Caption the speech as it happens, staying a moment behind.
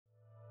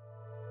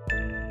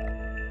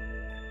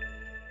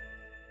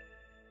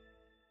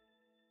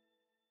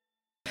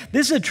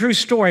This is a true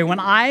story.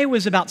 When I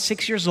was about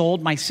 6 years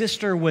old, my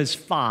sister was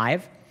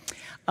 5.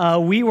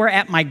 We were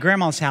at my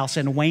grandma's house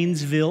in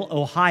Waynesville,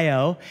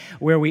 Ohio,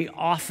 where we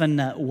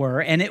often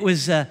were. And it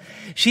was,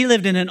 she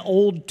lived in an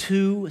old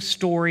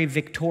 2-story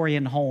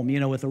Victorian home,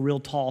 with the real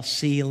tall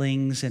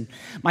ceilings. And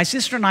my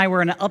sister and I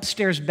were in an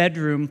upstairs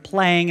bedroom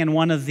playing in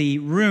one of the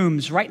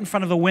rooms right in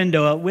front of a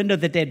window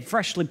that they'd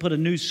freshly put a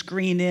new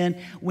screen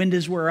in.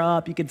 Windows were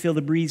up. You could feel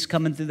the breeze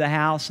coming through the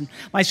house. And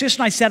my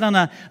sister and I sat on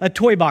a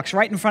toy box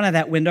right in front of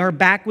that window. Her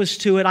back was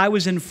to it. I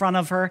was in front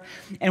of her.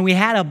 And we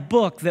had a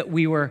book that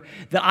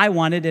I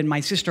wanted and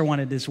my sister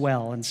wanted as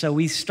well. And so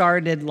we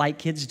started, like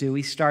kids do,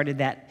 we started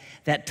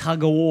that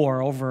tug of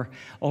war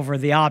over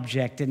the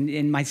object.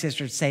 And my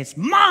sister would say, "It's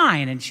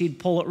mine." And she'd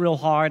pull it real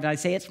hard. And I'd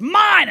say, "It's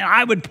mine." And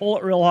I would pull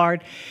it real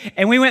hard.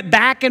 And we went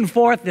back and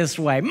forth this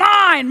way.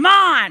 Mine,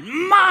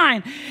 mine,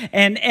 mine.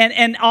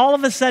 And all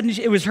of a sudden,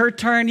 it was her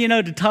turn,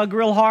 to tug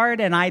real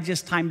hard. And I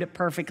just timed it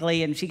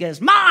perfectly. And she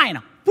goes,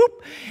 "Mine."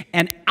 Whoop.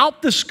 And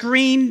out the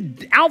screen,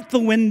 out the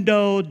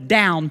window,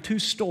 down 2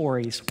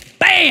 stories.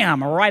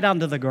 Bam! Right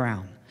onto the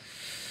ground.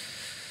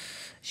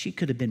 She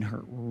could have been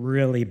hurt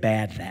really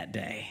bad that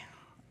day.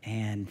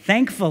 And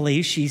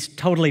thankfully, she's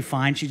totally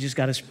fine. She just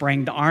got a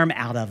sprained arm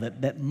out of it.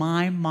 But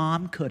my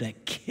mom could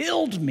have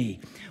killed me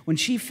when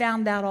she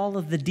found out all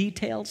of the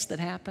details that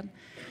happened.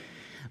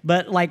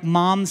 But like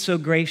moms so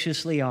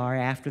graciously are,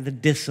 after the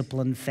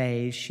discipline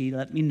phase, she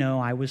let me know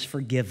I was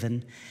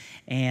forgiven.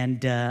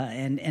 And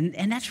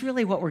that's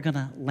really what we're going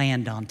to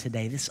land on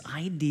today, this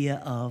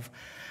idea of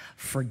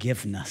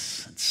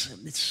forgiveness.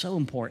 It's so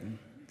important.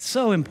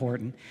 So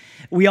important.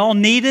 We all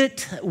need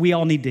it. We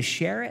all need to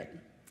share it.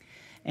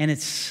 And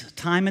it's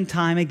time and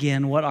time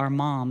again what our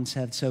moms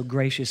have so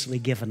graciously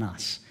given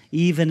us,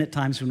 even at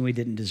times when we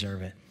didn't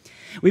deserve it.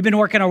 We've been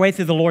working our way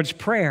through the Lord's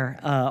Prayer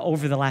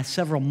over the last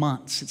several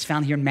months. It's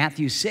found here in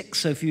Matthew 6.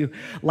 So if you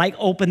like,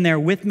 open there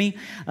with me.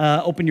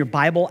 Open your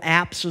Bible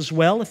apps as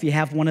well if you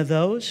have one of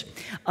those.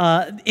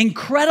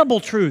 Incredible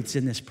truths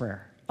in this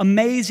prayer.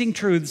 Amazing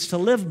truths to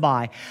live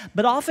by,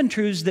 but often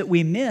truths that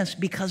we miss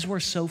because we're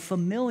so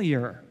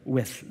familiar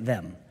with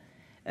them.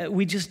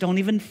 We just don't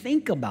even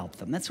think about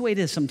them. That's the way it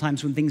is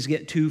sometimes when things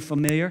get too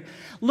familiar.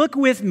 Look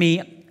with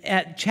me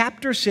at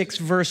chapter 6,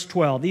 verse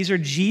 12. These are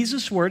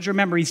Jesus' words.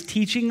 Remember, he's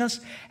teaching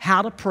us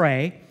how to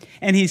pray.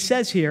 And he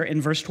says here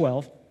in verse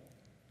 12,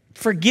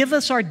 "Forgive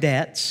us our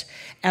debts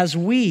as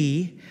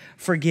we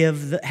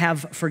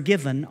have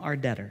forgiven our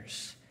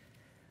debtors."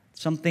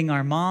 Something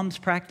our moms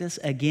practice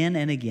again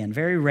and again,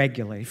 very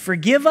regularly.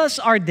 Forgive us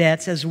our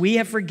debts as we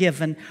have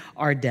forgiven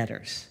our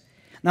debtors.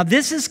 Now,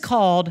 this is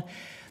called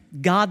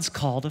God's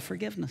call to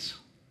forgiveness.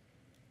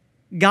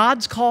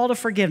 God's call to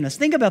forgiveness.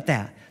 Think about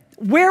that.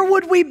 Where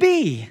would we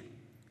be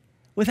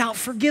without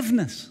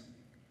forgiveness?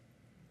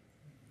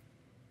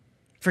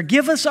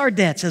 Forgive us our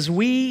debts as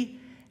we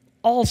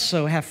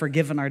also have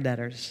forgiven our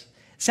debtors.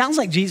 Sounds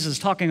like Jesus is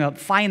talking about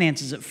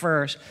finances at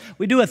first.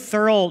 We do a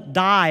thorough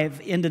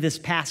dive into this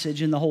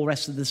passage and the whole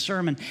rest of the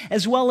sermon,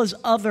 as well as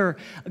other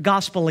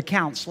gospel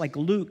accounts like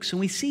Luke's, and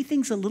we see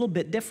things a little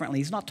bit differently.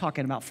 He's not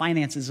talking about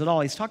finances at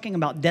all. He's talking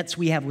about debts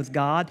we have with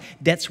God,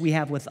 debts we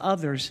have with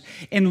others.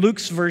 In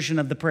Luke's version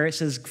of the prayer, it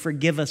says,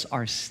 "Forgive us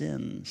our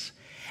sins,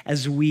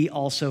 as we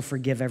also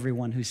forgive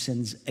everyone who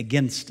sins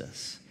against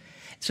us."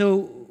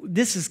 So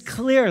this is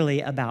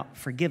clearly about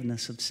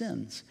forgiveness of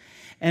sins.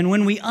 And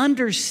when we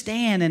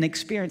understand and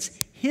experience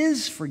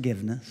his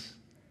forgiveness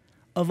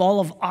of all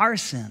of our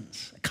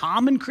sins, a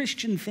common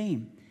Christian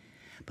theme,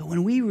 but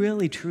when we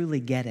really truly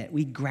get it,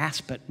 we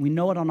grasp it, we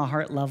know it on a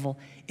heart level,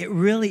 it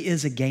really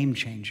is a game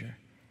changer.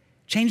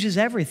 Changes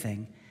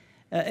everything.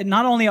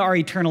 Not only our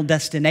eternal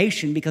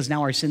destination, because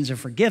now our sins are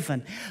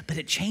forgiven, but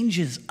it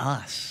changes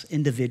us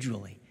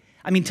individually.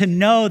 I mean, to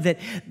know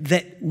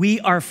that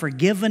we are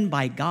forgiven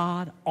by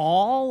God,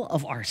 all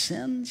of our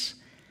sins,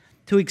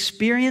 to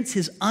experience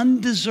his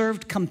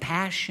undeserved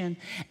compassion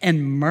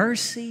and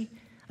mercy,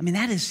 I mean,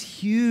 that is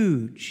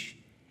huge.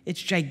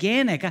 It's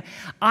gigantic.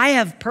 I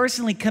have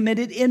personally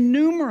committed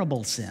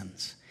innumerable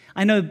sins.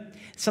 I know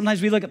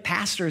sometimes we look at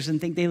pastors and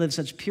think they live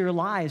such pure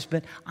lives,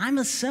 but I'm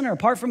a sinner.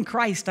 Apart from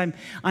Christ,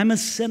 I'm a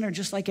sinner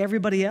just like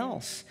everybody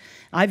else.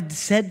 I've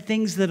said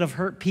things that have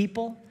hurt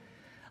people.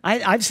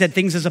 I've said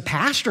things as a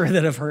pastor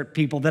that have hurt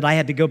people that I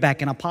had to go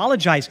back and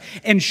apologize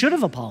and should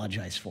have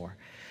apologized for.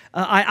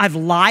 I've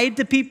lied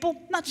to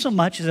people, not so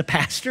much as a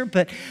pastor,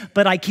 but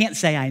I can't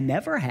say I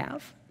never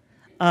have.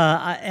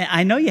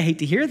 I know you hate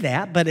to hear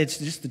that, but it's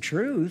just the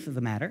truth of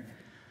the matter.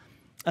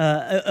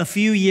 A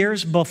few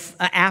years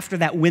after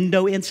that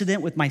window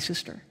incident with my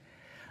sister,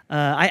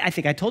 I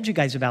think I told you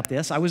guys about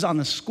this. I was on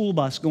the school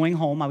bus going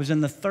home. I was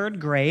in the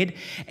 3rd grade,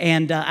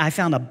 and I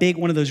found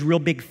one of those real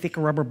big, thick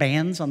rubber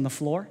bands on the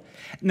floor.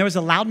 And there was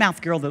a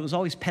loudmouth girl that was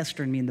always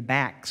pestering me in the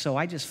back. So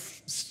I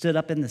just stood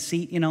up in the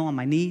seat, on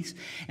my knees,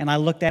 and I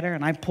looked at her,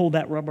 and I pulled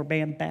that rubber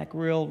band back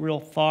real, real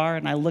far,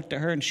 and I looked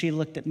at her, and she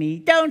looked at me.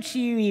 "Don't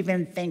you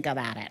even think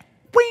about it."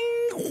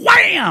 Wing,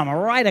 wham,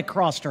 right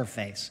across her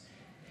face.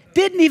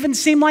 Didn't even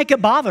seem like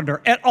it bothered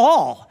her at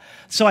all.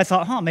 So I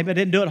thought, maybe I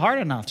didn't do it hard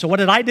enough. So what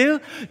did I do?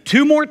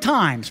 2 more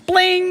times.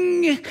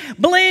 Bling,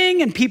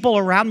 bling. And people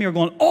around me are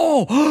going,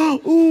 oh,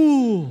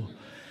 ooh.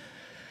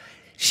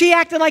 She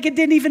acted like it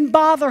didn't even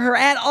bother her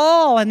at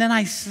all. And then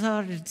I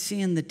started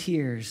seeing the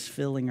tears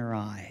filling her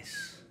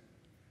eyes.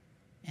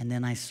 And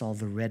then I saw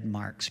the red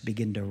marks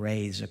begin to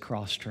raise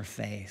across her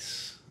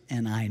face.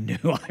 And I knew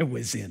I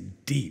was in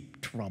deep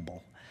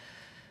trouble.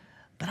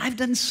 But I've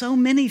done so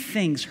many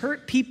things,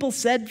 hurt people,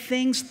 said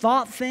things,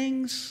 thought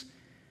things,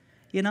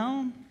 you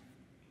know.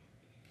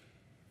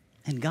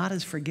 And God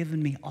has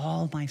forgiven me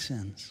all my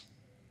sins.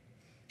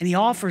 And He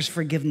offers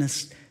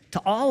forgiveness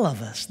to all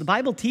of us. The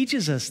Bible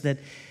teaches us that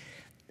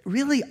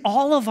really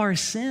all of our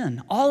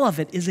sin, all of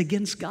it is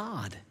against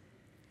God.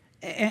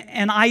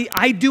 And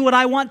I do what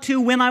I want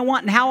to, when I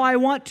want, and how I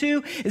want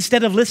to,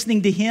 instead of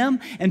listening to Him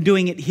and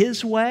doing it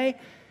His way.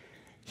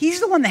 He's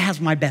the one that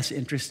has my best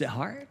interest at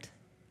heart.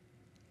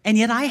 And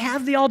yet I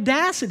have the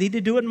audacity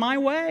to do it my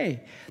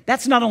way.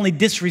 That's not only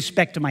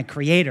disrespect to my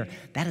Creator,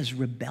 that is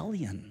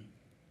rebellion.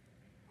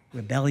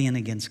 Rebellion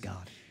against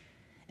God.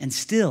 And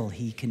still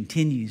He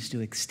continues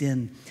to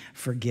extend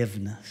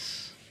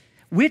forgiveness,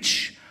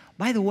 which,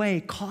 by the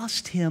way,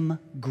 cost Him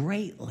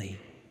greatly.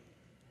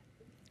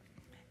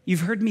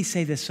 You've heard me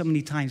say this so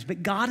many times,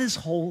 but God is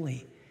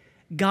holy.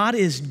 God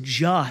is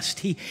just.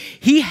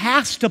 He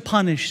has to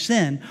punish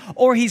sin,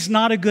 or He's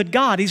not a good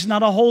God. He's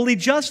not a holy,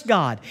 just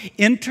God.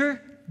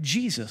 Enter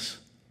Jesus,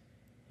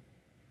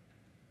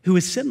 who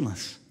is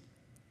sinless.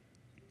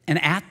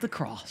 And at the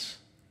cross,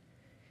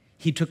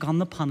 He took on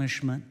the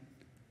punishment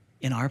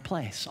in our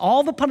place.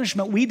 All the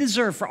punishment we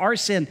deserve for our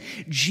sin,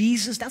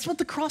 Jesus, that's what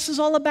the cross is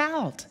all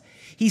about.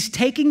 He's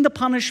taking the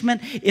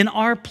punishment in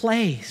our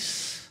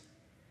place.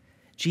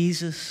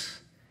 Jesus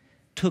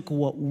took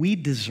what we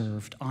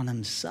deserved on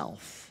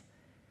Himself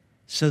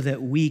so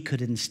that we could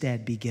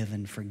instead be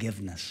given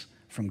forgiveness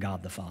from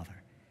God the Father.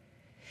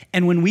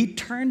 And when we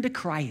turn to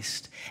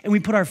Christ and we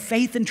put our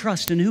faith and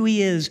trust in who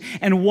He is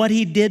and what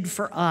He did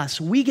for us,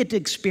 we get to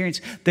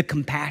experience the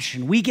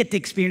compassion. We get to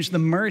experience the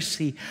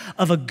mercy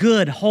of a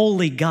good,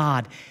 holy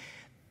God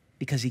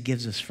because He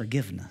gives us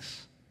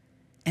forgiveness.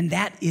 And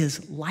that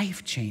is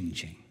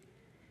life-changing.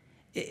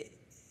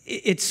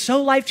 It's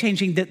so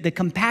life-changing that the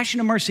compassion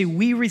and mercy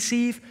we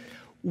receive,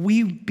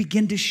 we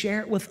begin to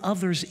share it with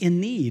others in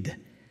need,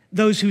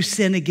 those who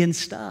sin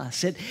against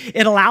us.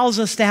 It allows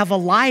us to have a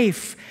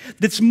life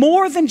that's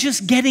more than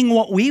just getting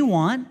what we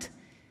want.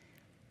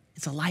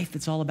 It's a life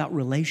that's all about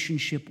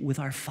relationship with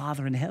our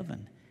Father in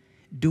heaven,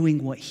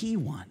 doing what He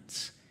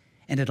wants.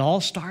 And it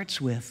all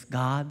starts with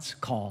God's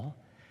call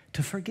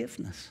to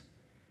forgiveness.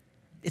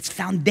 It's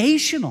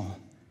foundational.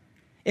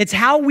 It's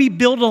how we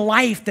build a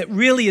life that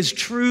really is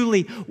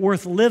truly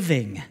worth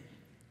living.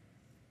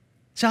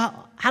 So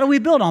how do we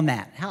build on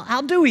that?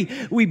 How do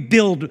we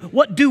build?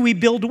 What do we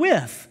build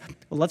with?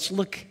 Well, let's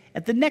look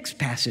at the next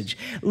passage.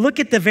 Look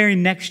at the very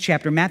next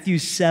chapter, Matthew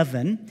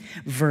 7,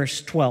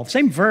 verse 12.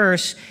 Same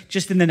verse,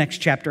 just in the next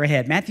chapter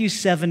ahead. Matthew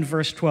 7,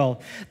 verse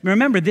 12.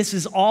 Remember, this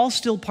is all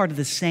still part of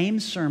the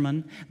same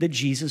sermon that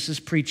Jesus is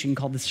preaching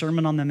called the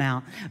Sermon on the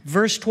Mount.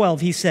 Verse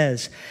 12, He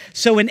says,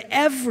 "So in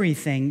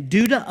everything,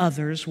 do to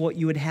others what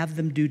you would have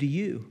them do to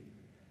you.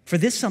 For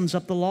this sums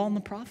up the law and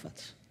the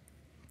prophets."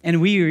 And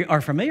we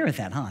are familiar with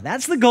that, huh?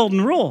 That's the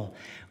golden rule.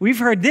 We've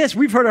heard this.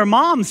 We've heard our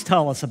moms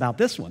tell us about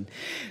this one.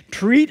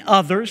 Treat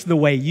others the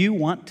way you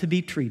want to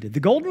be treated.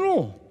 The golden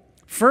rule.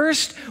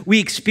 First,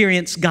 we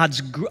experience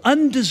God's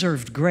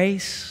undeserved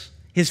grace,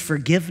 His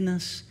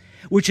forgiveness,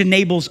 which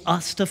enables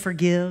us to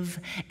forgive.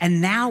 And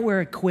now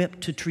we're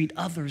equipped to treat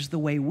others the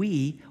way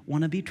we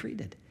want to be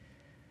treated.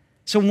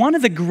 So one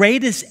of the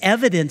greatest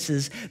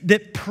evidences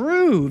that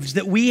proves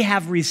that we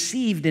have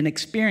received and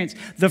experienced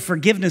the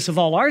forgiveness of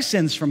all our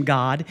sins from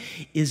God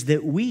is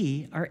that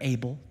we are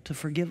able to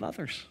forgive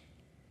others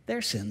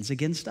their sins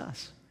against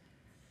us.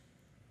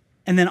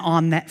 And then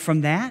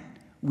from that,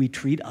 we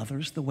treat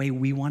others the way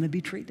we want to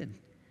be treated.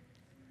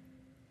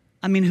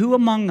 I mean, who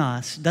among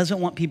us doesn't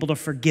want people to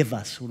forgive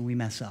us when we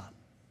mess up?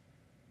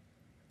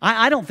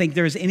 I don't think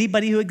there's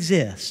anybody who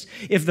exists,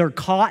 if they're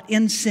caught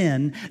in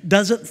sin,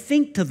 doesn't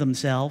think to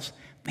themselves,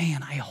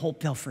 man, I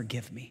hope they'll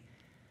forgive me.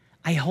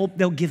 I hope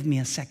they'll give me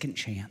a second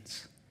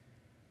chance.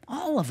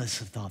 All of us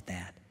have thought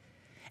that.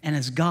 And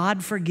as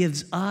God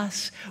forgives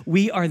us,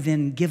 we are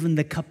then given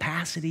the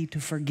capacity to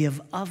forgive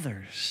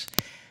others.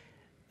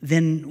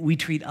 Then we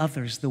treat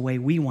others the way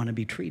we want to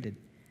be treated.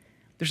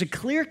 There's a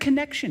clear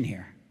connection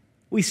here.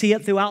 We see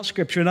it throughout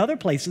Scripture and other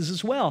places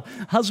as well.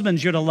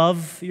 Husbands, you're to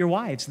love your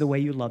wives the way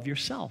you love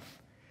yourself.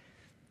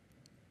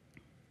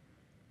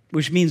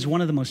 Which means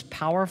one of the most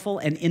powerful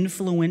and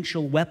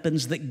influential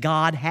weapons that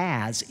God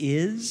has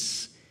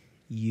is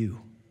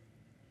you.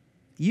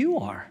 You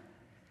are.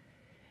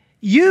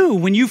 You,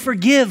 when you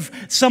forgive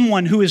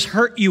someone who has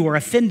hurt you or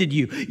offended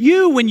you.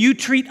 You, when you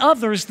treat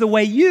others the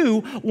way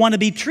you want to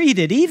be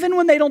treated, even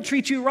when they don't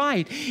treat you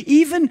right.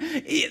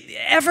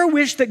 Ever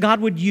wish that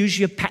God would use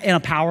you in a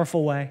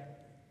powerful way?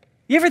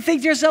 You ever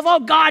think to yourself, oh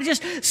God,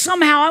 just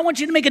somehow I want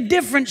you to make a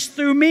difference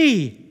through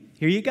me.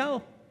 Here you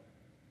go.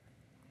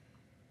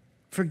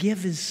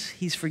 Forgive as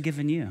he's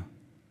forgiven you.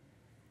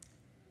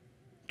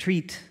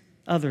 Treat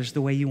others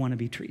the way you want to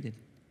be treated.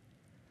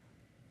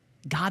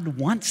 God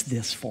wants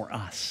this for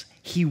us.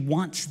 He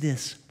wants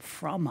this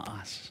from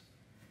us.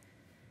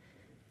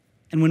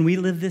 And when we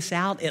live this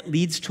out, it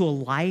leads to a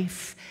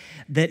life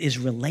that is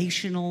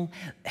relational,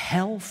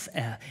 health,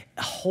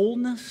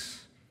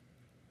 wholeness.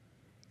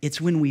 It's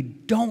when we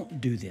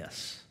don't do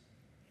this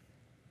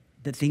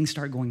that things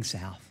start going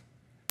south,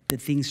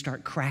 that things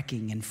start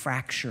cracking and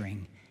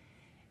fracturing,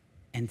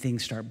 and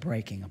things start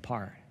breaking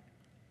apart.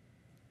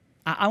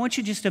 I want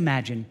you to just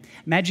imagine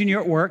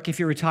you're at work. If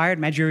you're retired,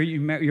 imagine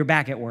you're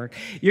back at work.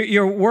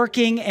 You're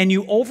working and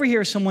you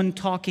overhear someone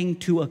talking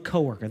to a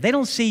coworker. They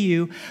don't see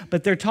you,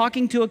 but they're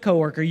talking to a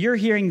coworker. You're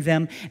hearing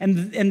them,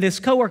 and this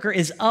coworker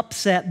is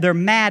upset. They're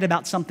mad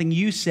about something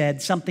you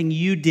said, something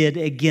you did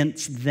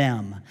against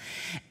them.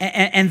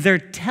 And they're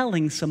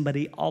telling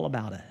somebody all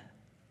about it.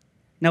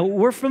 Now,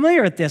 we're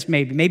familiar with this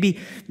maybe.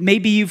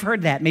 Maybe you've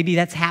heard that. Maybe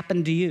that's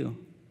happened to you.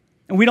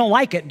 And we don't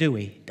like it, do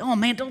we? Oh,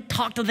 man, don't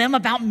talk to them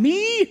about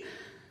me.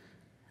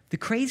 The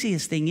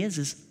craziest thing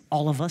is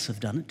all of us have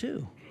done it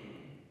too.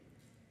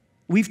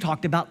 We've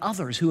talked about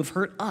others who have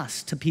hurt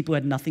us to people who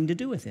had nothing to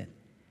do with it.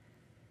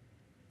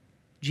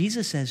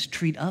 Jesus says,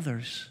 treat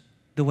others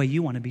the way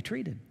you want to be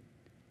treated.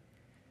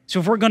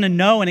 So if we're going to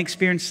know and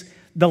experience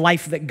the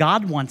life that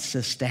God wants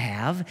us to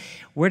have,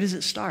 where does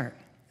it start?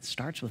 It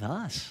starts with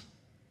us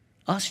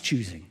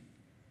choosing.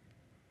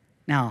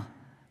 Now,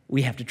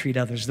 we have to treat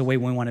others the way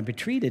we want to be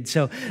treated.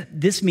 So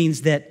this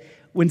means that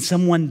when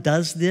someone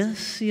does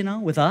this,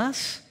 with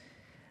us,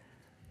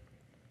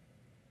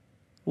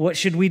 what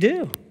should we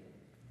do?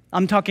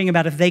 I'm talking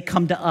about if they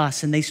come to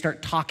us and they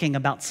start talking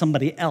about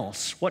somebody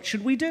else, what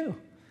should we do?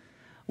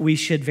 We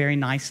should very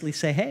nicely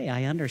say, hey,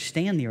 I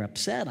understand you're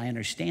upset. I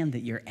understand that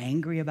you're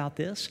angry about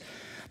this.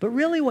 But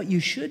really what you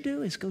should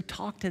do is go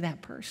talk to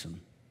that person,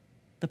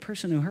 the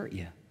person who hurt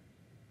you.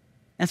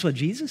 That's what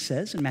Jesus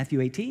says in Matthew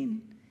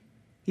 18.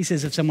 He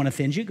says, if someone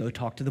offends you, go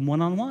talk to them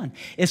one-on-one.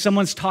 If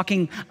someone's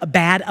talking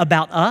bad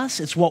about us,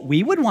 it's what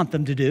we would want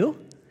them to do.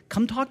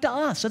 Come talk to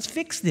us. Let's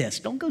fix this.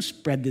 Don't go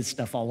spread this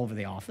stuff all over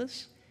the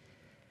office.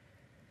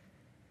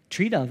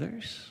 Treat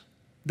others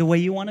the way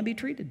you want to be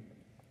treated.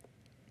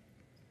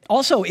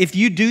 Also, if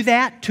you do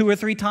that 2 or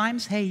 3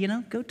 times, hey,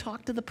 go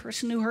talk to the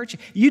person who hurt you.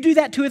 You do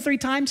that 2 or 3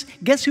 times,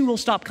 guess who will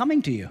stop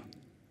coming to you?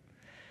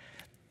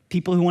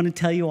 People who want to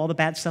tell you all the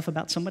bad stuff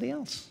about somebody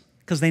else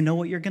because they know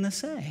what you're going to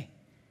say.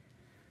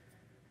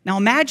 Now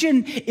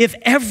imagine if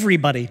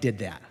everybody did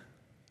that.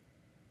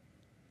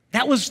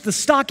 That was the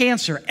stock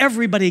answer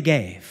everybody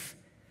gave.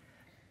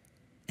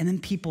 And then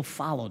people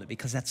followed it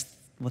because that's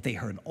what they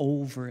heard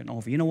over and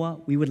over. You know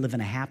what? We would live in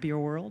a happier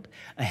world,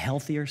 a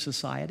healthier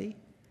society.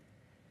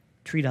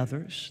 Treat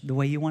others the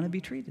way you want to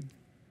be treated.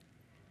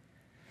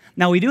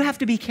 Now we do have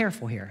to be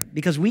careful here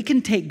because we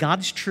can take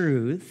God's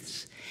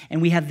truths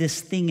and we have this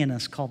thing in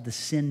us called the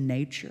sin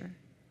nature.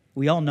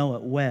 We all know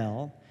it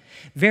well.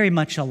 Very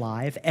much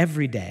alive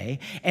every day.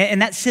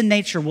 And that sin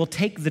nature will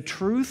take the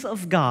truth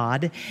of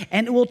God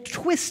and it will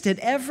twist it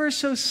ever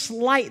so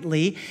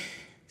slightly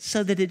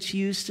so that it's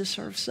used to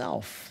serve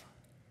self.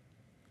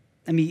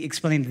 Let me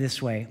explain it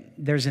this way.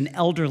 There's an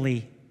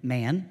elderly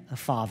man, a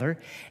father,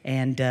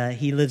 and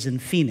he lives in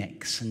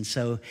Phoenix. And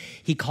so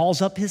he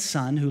calls up his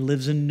son who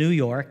lives in New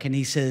York and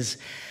he says,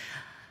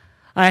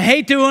 I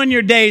hate to ruin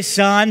your day,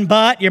 son,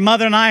 but your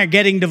mother and I are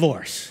getting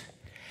divorced.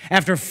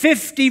 After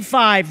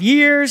 55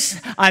 years,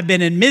 I've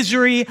been in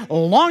misery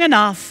long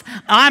enough.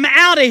 I'm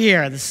out of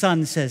here. The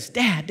son says,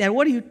 Dad,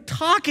 what are you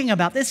talking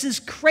about? This is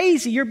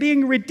crazy. You're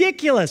being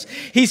ridiculous.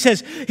 He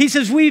says,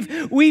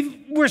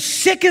 we're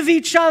sick of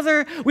each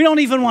other. We don't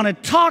even want to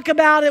talk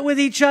about it with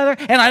each other.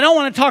 And I don't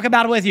want to talk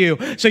about it with you.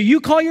 So you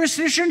call your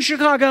sister in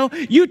Chicago.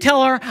 You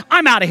tell her,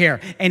 I'm out of here.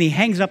 And he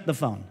hangs up the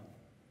phone.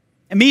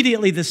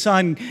 Immediately, the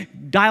son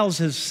dials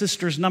his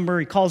sister's number.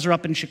 He calls her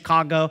up in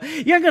Chicago.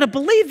 You're not going to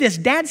believe this.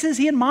 Dad says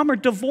he and Mom are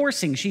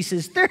divorcing. She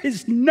says, there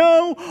is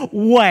no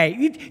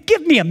way.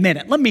 Give me a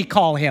minute. Let me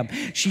call him.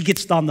 She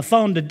gets on the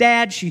phone to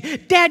Dad.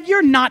 Dad,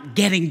 you're not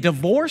getting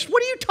divorced.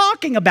 What are you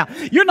talking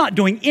about? You're not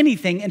doing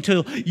anything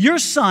until your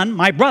son,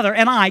 my brother,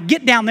 and I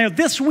get down there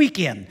this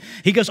weekend.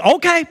 He goes,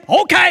 okay.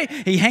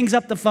 He hangs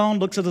up the phone,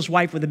 looks at his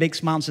wife with a big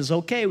smile and says,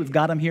 okay, we've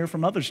got him here for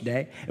Mother's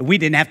Day. We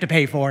didn't have to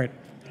pay for it.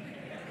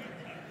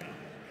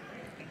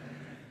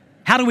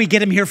 How do we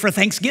get him here for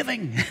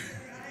Thanksgiving?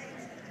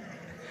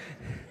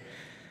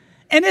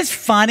 And it's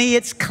funny,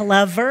 it's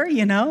clever,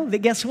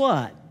 but guess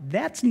what?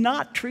 That's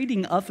not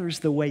treating others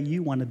the way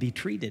you want to be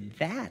treated.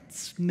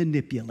 That's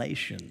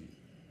manipulation.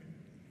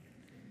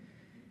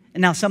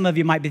 And now some of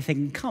you might be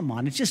thinking, come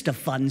on, it's just a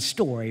fun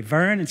story,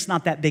 Vern. It's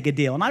not that big a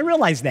deal. And I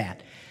realize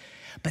that.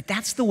 But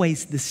that's the way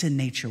the sin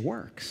nature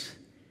works.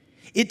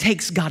 It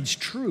takes God's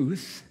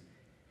truth,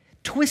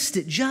 twists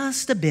it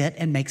just a bit,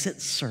 and makes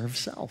it serve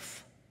self.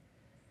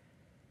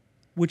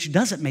 Which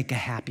doesn't make a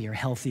happier,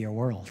 healthier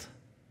world.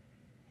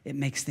 It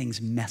makes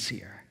things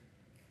messier.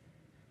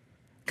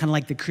 Kind of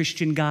like the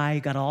Christian guy who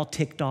got all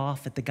ticked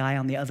off at the guy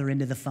on the other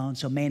end of the phone.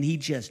 So man, he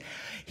just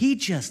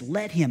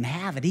let him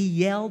have it. He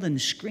yelled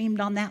and screamed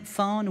on that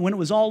phone. And when it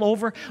was all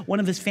over, one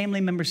of his family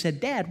members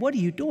said, "Dad, what are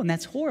you doing?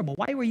 That's horrible.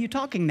 Why were you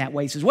talking that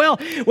way?" He says, well,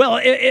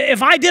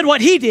 if I did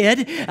what he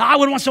did, I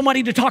would want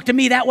somebody to talk to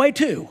me that way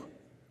too.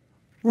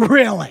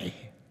 Really?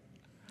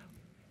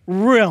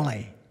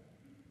 Really?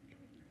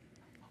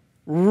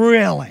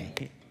 Really?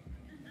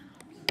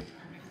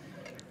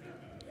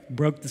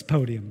 Broke this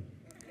podium.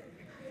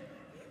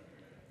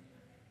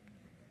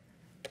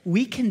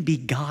 We can be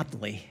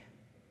godly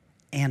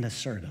and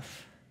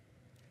assertive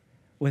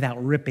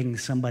without ripping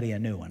somebody a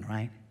new one,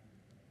 right?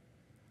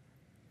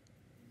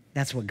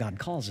 That's what God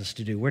calls us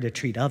to do. We're to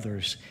treat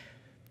others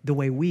the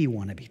way we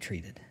want to be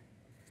treated.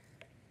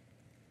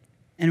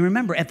 And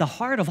remember, at the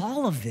heart of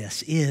all of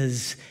this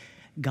is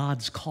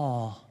God's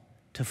call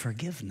to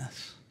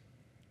forgiveness.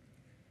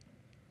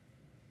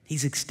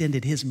 He's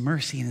extended His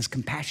mercy and His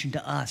compassion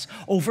to us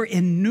over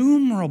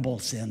innumerable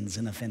sins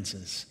and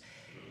offenses.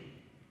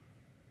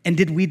 And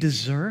did we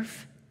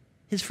deserve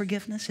His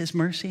forgiveness, His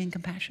mercy and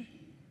compassion?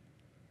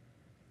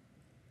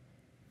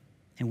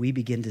 And we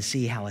begin to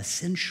see how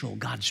essential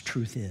God's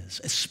truth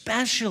is,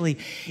 especially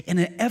in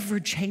an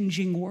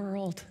ever-changing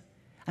world.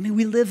 I mean,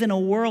 we live in a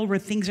world where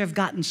things have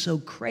gotten so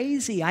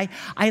crazy. I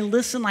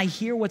listen, I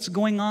hear what's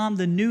going on,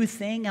 the new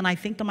thing, and I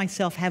think to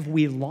myself, have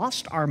we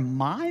lost our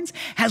minds?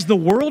 Has the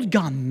world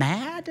gone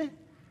mad?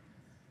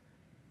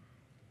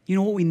 You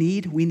know what we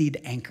need? We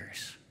need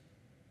anchors.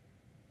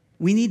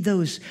 We need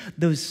those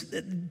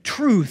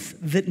truth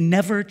that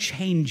never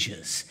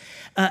changes.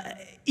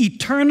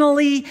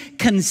 Eternally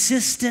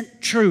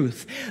consistent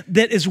truth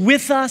that is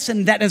with us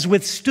and that has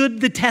withstood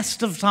the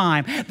test of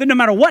time. That no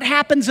matter what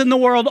happens in the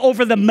world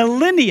over the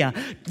millennia,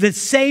 the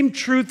same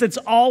truth that's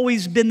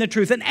always been the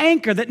truth. An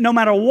anchor that no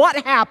matter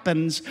what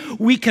happens,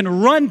 we can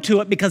run to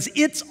it because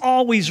it's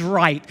always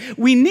right.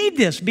 We need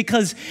this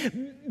because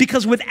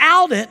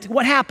without it,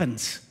 what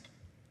happens?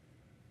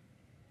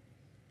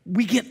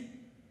 We get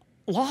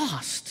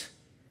lost.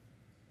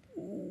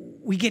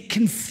 We get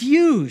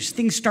confused.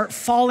 Things start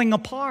falling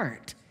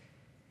apart.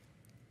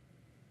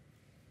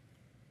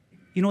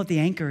 You know what the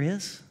anchor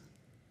is?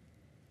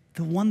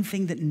 The one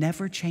thing that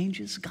never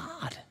changes?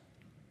 God.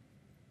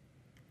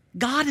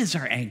 God is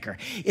our anchor.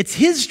 It's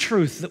His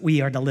truth that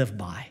we are to live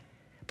by.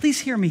 Please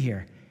hear me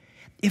here.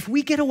 If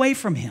we get away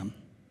from Him,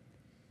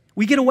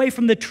 we get away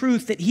from the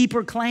truth that He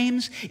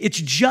proclaims, it's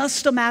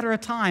just a matter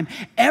of time.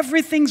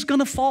 Everything's going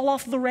to fall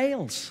off the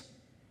rails.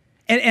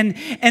 And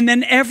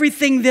then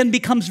everything then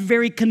becomes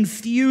very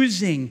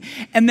confusing.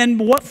 And then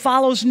what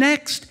follows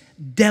next?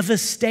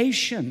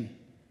 Devastation.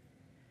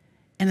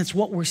 And it's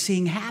what we're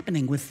seeing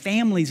happening with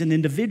families and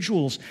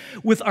individuals,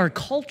 with our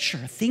culture.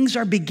 Things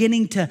are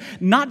beginning to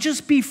not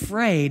just be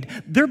frayed,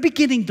 they're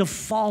beginning to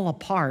fall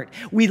apart.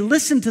 We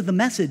listen to the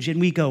message and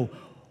we go,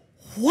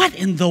 what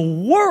in the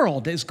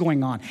world is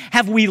going on?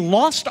 Have we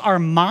lost our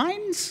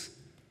minds?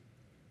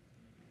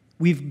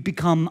 We've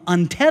become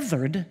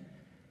untethered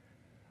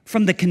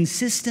from the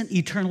consistent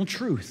eternal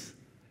truth,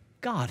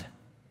 God,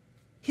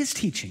 His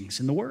teachings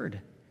in the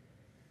Word.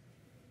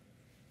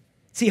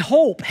 See,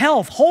 hope,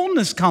 health,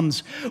 wholeness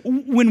comes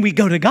when we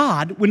go to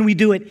God, when we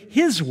do it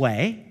His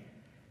way.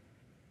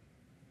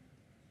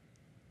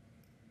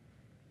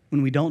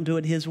 When we don't do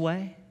it His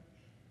way,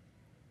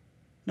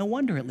 no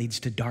wonder it leads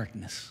to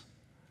darkness.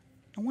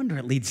 No wonder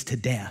it leads to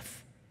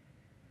death.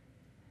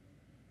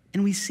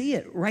 And we see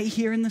it right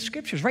here in the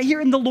Scriptures, right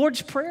here in the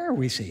Lord's Prayer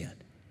we see it.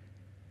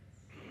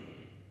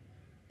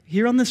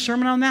 Here on the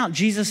Sermon on the Mount,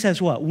 Jesus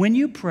says what? When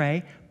you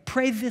pray,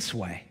 pray this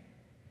way.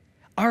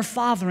 Our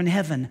Father in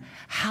heaven,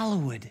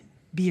 hallowed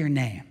be your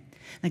name.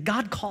 Now,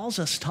 God calls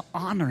us to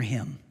honor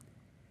Him.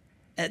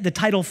 The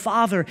title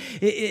Father,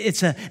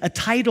 it's a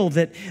title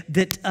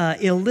that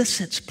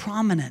elicits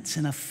prominence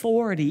and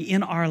authority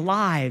in our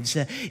lives.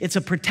 It's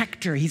a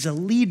protector. He's a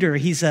leader.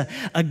 He's a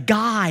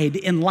guide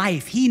in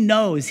life. He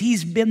knows.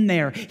 He's been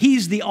there.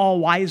 He's the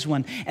all-wise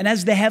one. And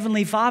as the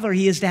Heavenly Father,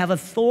 He is to have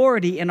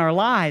authority in our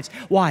lives.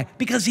 Why?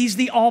 Because He's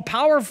the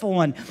all-powerful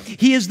one.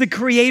 He is the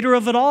creator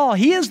of it all.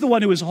 He is the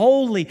one who is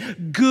holy,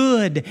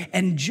 good,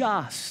 and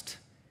just.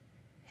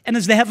 And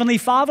as the Heavenly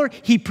Father,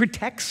 He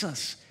protects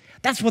us.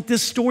 That's what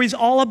this story's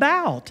all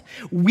about.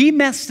 We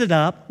messed it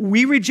up.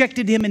 We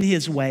rejected Him in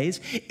His ways.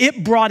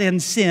 It brought in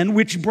sin,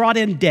 which brought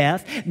in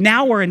death.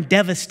 Now we're in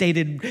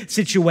devastated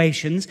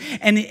situations.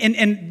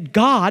 And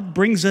God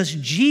brings us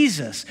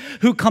Jesus,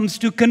 who comes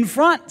to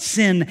confront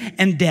sin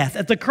and death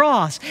at the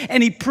cross.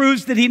 And He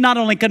proves that He not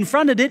only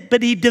confronted it,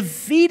 but He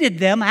defeated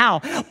them. How?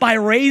 By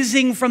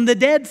raising from the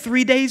dead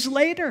 3 days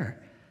later.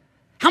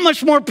 How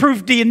much more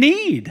proof do you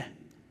need?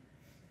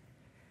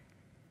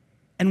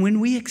 And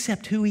when we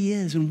accept who He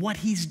is and what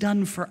He's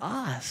done for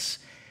us,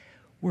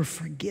 we're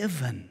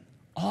forgiven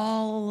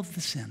all of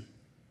the sin.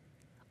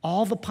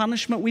 All the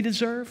punishment we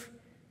deserve,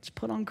 it's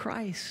put on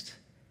Christ.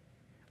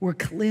 We're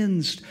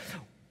cleansed.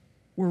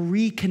 We're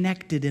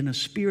reconnected in a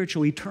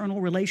spiritual,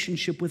 eternal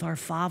relationship with our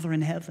Father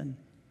in heaven.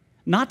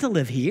 Not to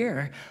live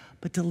here,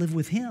 but to live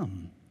with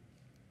Him.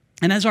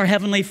 And as our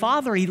Heavenly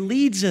Father, He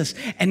leads us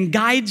and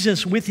guides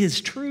us with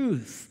His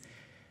truth.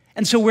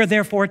 And so we're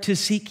therefore to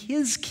seek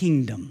His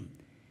kingdom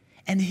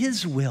and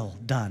His will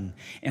done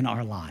in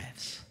our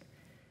lives.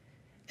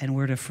 And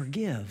we're to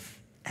forgive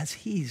as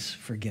He's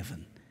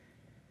forgiven.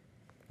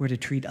 We're to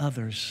treat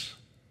others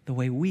the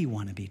way we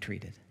want to be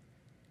treated.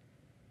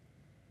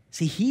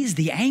 See, He's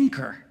the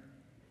anchor.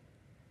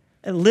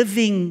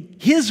 Living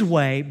His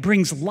way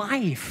brings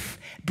life,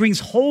 brings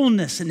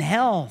wholeness and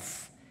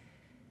health.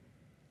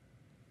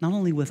 Not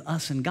only with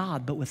us and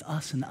God, but with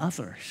us and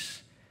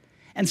others.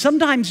 And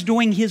sometimes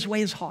doing His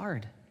way is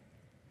hard.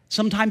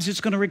 Sometimes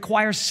it's going to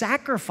require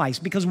sacrifice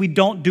because we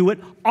don't do it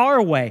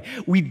our way.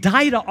 We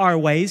die to our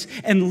ways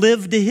and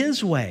live to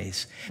His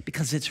ways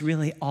because it's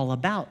really all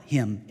about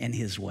Him and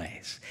His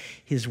ways.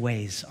 His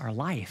ways are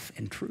life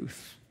and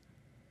truth.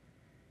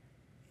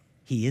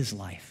 He is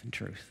life and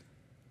truth.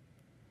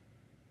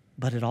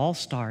 But it all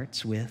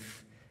starts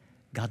with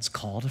God's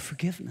call to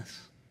forgiveness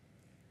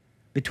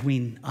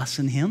between us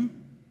and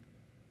Him,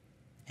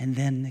 and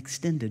then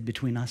extended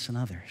between us and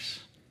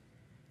others.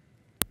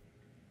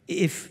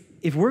 If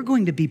we're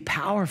going to be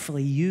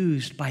powerfully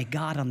used by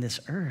God on this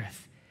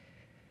earth,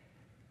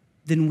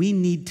 then we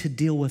need to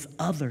deal with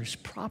others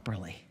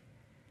properly.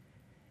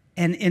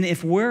 And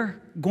if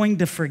we're going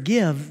to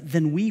forgive,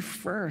 then we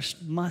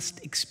first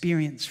must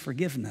experience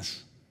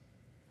forgiveness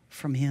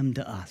from Him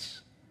to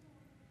us.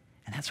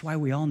 And that's why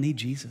we all need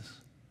Jesus.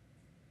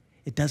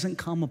 It doesn't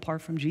come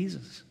apart from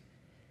Jesus.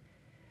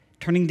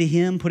 Turning to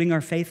Him, putting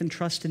our faith and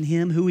trust in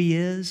Him, who He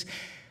is,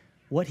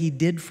 what He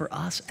did for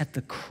us at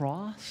the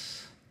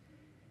cross.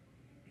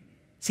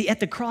 See, at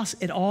the cross,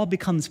 it all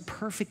becomes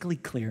perfectly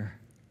clear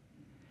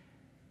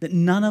that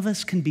none of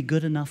us can be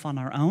good enough on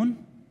our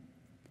own.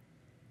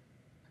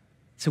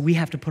 So we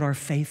have to put our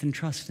faith and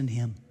trust in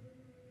Him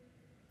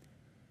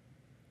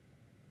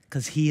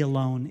because He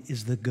alone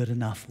is the good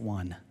enough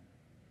one.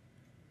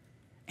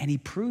 And He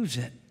proves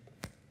it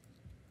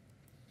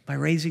by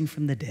raising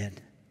from the dead.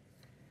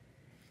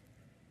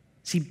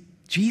 See,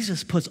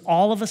 Jesus puts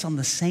all of us on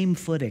the same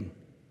footing.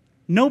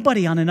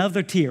 Nobody on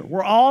another tier.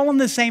 We're all on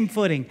the same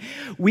footing.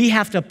 We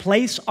have to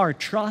place our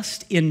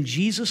trust in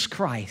Jesus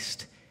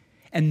Christ.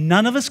 And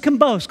none of us can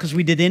boast because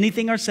we did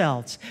anything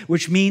ourselves,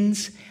 which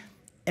means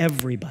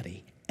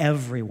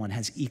everyone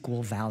has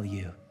equal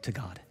value to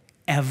God.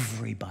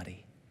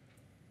 Everybody.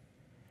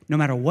 No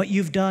matter what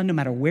you've done, no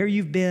matter where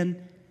you've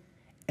been,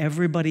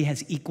 everybody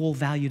has equal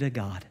value to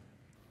God.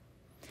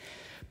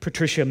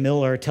 Patricia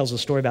Miller tells a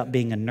story about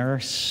being a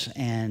nurse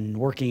and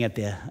working at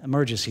the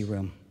emergency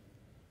room.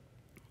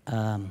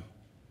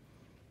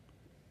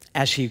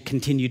 As she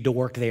continued to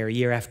work there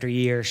year after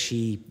year,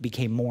 she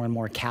became more and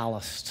more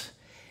calloused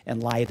in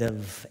light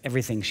of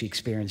everything she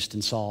experienced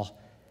and saw.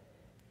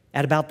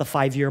 At about the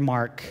 5-year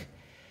mark,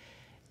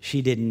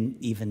 she didn't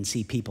even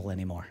see people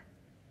anymore.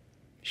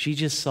 She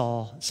just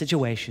saw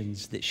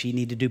situations that she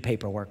needed to do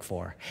paperwork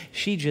for.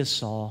 She just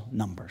saw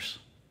numbers.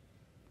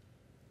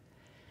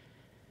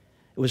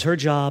 It was her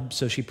job,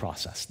 so she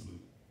processed them.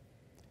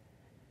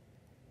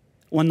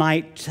 One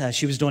night,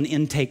 she was doing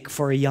intake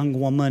for a young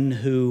woman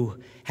who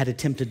had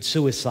attempted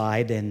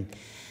suicide, and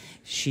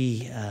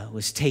she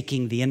was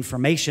taking the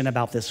information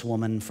about this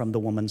woman from the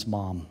woman's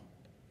mom.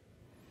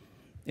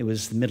 It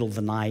was the middle of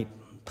the night.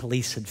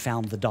 Police had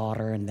found the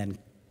daughter and then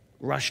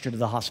rushed her to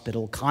the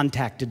hospital,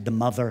 contacted the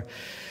mother.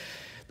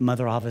 The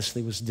mother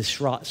obviously was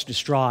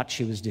distraught.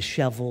 She was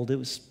disheveled. It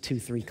was 2,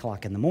 3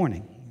 o'clock in the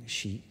morning.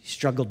 She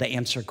struggled to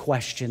answer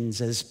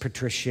questions as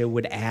Patricia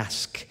would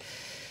ask.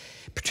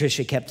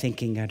 Patricia kept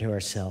thinking to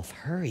herself,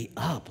 hurry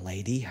up,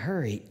 lady,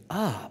 hurry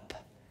up.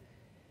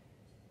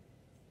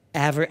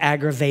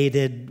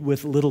 Aggravated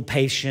with little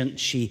patience,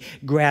 she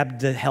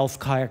grabbed the health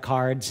care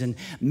cards and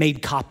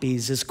made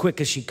copies as quick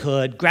as she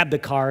could, grabbed the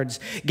cards,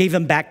 gave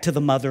them back to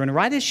the mother, and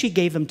right as she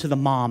gave them to the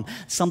mom,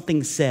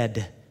 something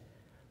said,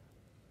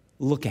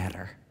 look at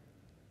her.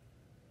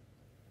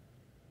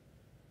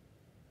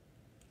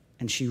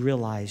 And she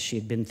realized she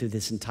had been through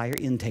this entire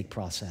intake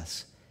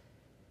process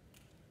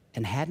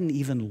and hadn't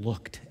even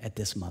looked at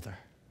this mother.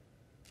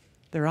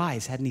 Their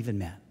eyes hadn't even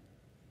met.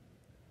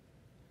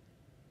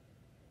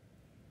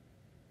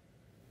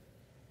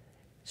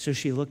 So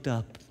she looked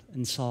up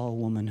and saw a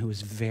woman who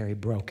was very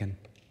broken,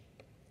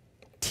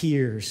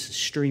 tears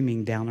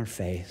streaming down her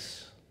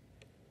face.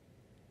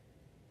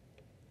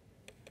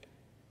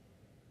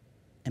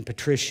 And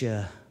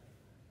Patricia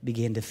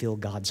began to feel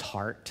God's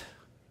heart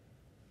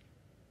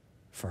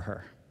for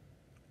her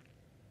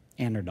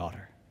and her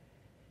daughter.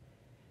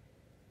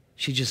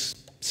 She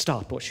just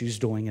stopped what she was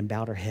doing and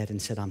bowed her head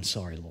and said, I'm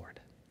sorry, Lord.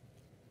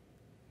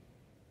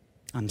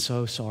 I'm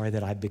so sorry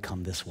that I've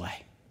become this way.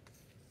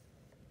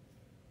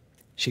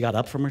 She got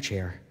up from her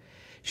chair.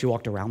 She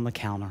walked around the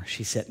counter.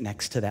 She sat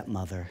next to that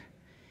mother.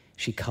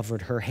 She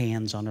covered her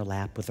hands on her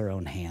lap with her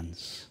own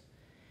hands.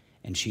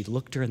 And she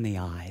looked her in the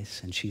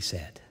eyes and she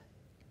said,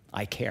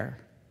 I care.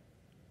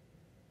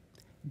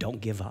 Don't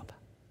give up.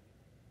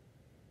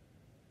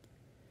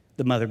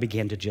 The mother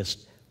began to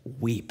just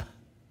weep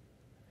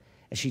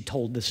as she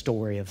told the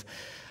story of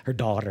her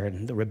daughter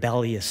and the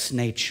rebellious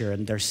nature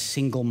and their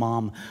single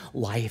mom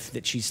life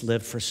that she's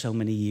lived for so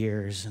many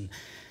years. And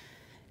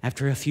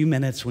after a few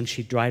minutes, when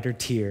she dried her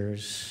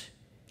tears,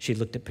 she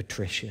looked at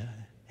Patricia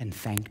and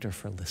thanked her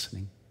for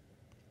listening.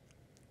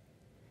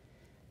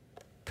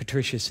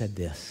 Patricia said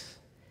this: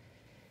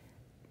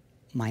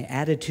 "My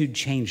attitude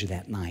changed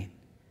that night.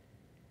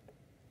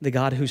 The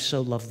God who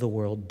so loved the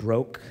world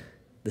broke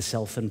the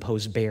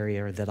self-imposed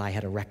barrier that I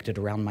had erected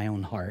around my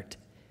own heart.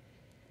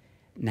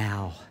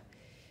 Now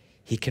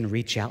he can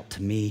reach out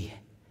to me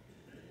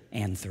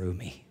and through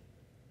me."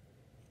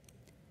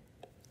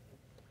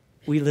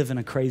 We live in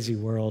a crazy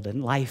world,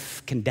 and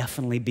life can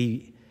definitely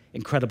be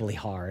incredibly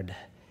hard.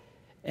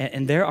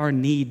 And there are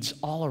needs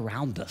all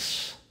around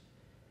us.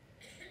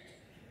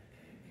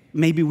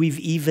 Maybe we've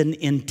even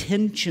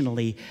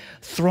intentionally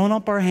thrown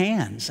up our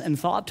hands and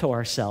thought to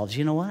ourselves,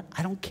 you know what?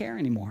 I don't care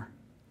anymore.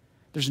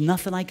 There's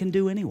nothing I can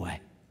do anyway.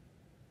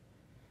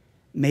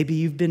 Maybe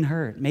you've been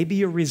hurt. Maybe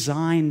you're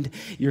resigned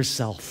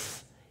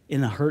yourself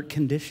in a hurt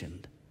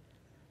condition.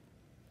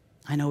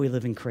 I know we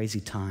live in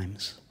crazy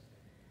times.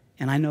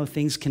 And I know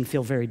things can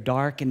feel very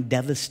dark and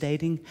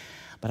devastating,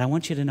 but I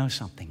want you to know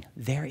something.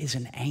 There is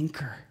an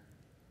anchor.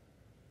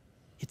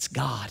 It's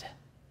God.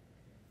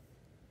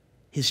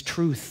 His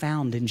truth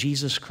found in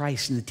Jesus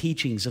Christ and the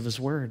teachings of His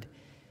Word.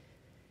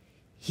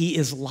 He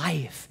is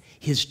life.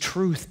 His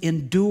truth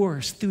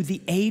endures through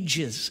the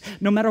ages.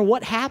 No matter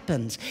what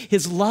happens,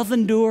 His love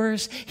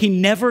endures. He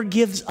never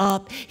gives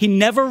up. He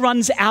never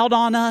runs out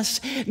on us.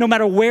 No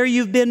matter where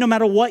you've been, no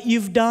matter what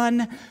you've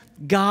done,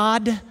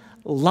 God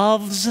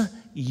loves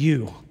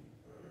you.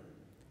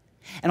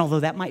 And although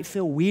that might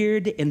feel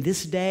weird in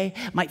this day,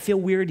 might feel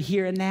weird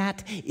here and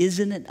that,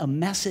 isn't it a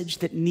message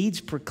that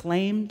needs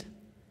proclaimed?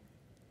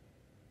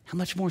 How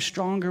much more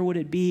stronger would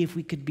it be if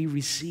we could be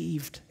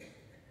received?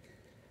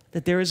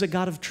 That there is a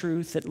God of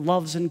truth that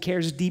loves and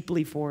cares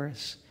deeply for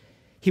us.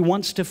 He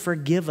wants to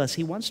forgive us.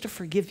 He wants to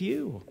forgive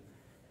you.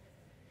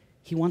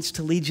 He wants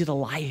to lead you to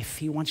life.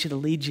 He wants you to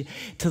lead you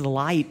to the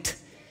light.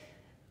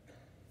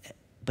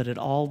 But it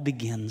all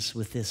begins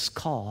with this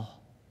call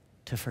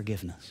to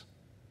forgiveness,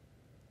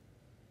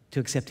 to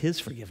accept His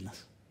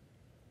forgiveness.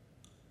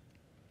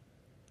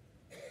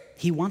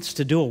 He wants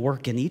to do a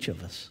work in each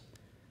of us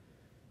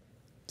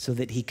so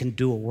that He can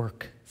do a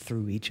work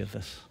through each of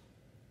us.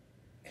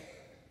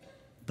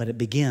 But it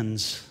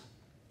begins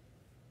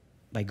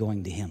by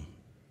going to Him.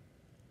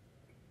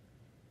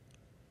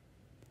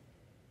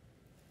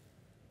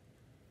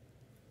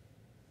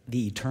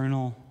 The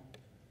eternal,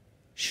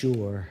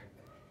 sure,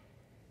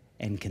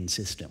 and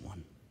consistent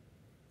one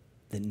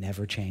that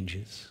never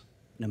changes,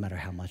 no matter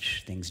how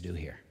much things do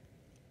here.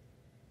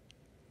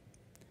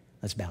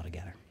 Let's bow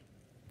together.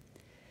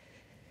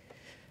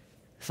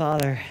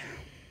 Father,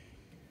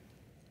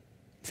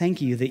 thank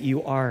You that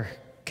You are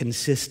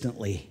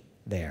consistently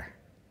there.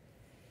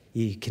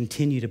 You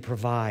continue to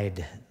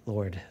provide,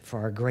 Lord,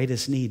 for our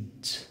greatest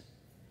needs.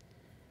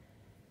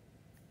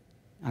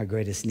 Our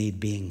greatest need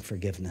being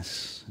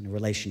forgiveness and a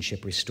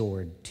relationship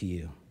restored to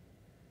You.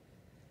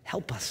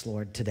 Help us,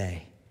 Lord,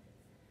 today.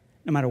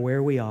 No matter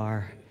where we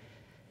are,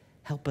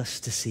 help us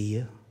to see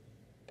You.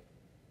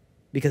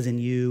 Because in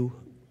You,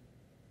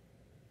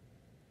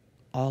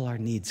 all our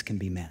needs can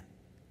be met.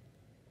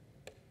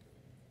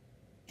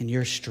 In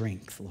Your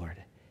strength,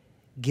 Lord,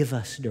 give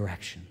us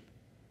direction.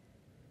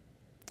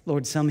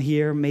 Lord, some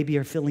here maybe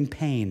are feeling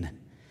pain,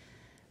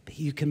 but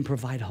You can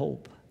provide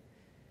hope.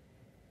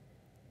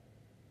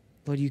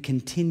 Lord, You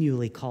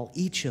continually call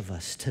each of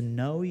us to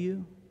know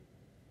You,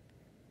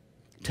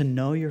 to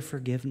know Your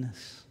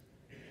forgiveness,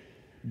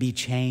 be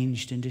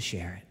changed, and to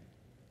share it.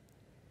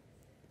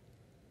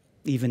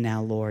 Even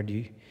now, Lord,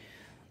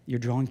 You're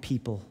drawing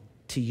people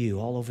to You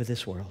all over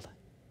this world.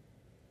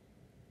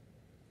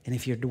 And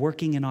if You're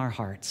working in our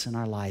hearts and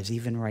our lives,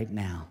 even right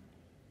now,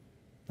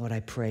 Lord,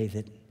 I pray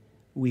that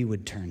we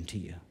would turn to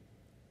You,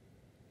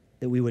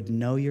 that we would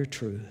know Your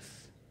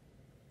truth,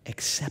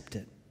 accept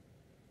it,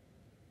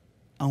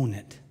 own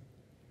it,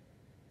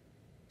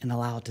 and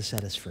allow it to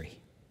set us free.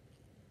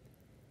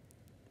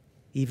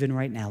 Even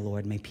right now,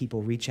 Lord, may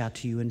people reach out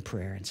to You in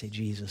prayer and say,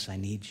 Jesus, I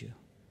need You.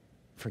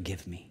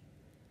 Forgive me.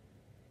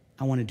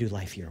 I want to do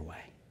life Your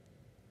way.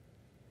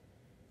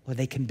 Or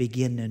they can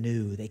begin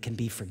anew. They can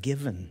be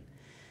forgiven.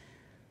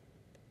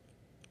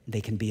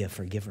 They can be a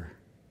forgiver.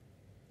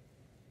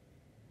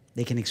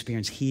 They can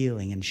experience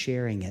healing and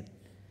sharing it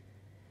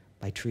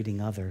by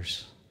treating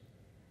others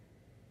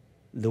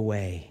the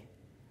way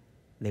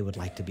they would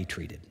like to be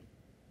treated.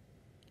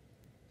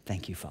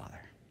 Thank You, Father.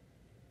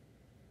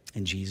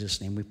 In Jesus'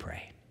 name we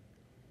pray.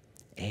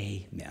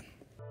 Amen.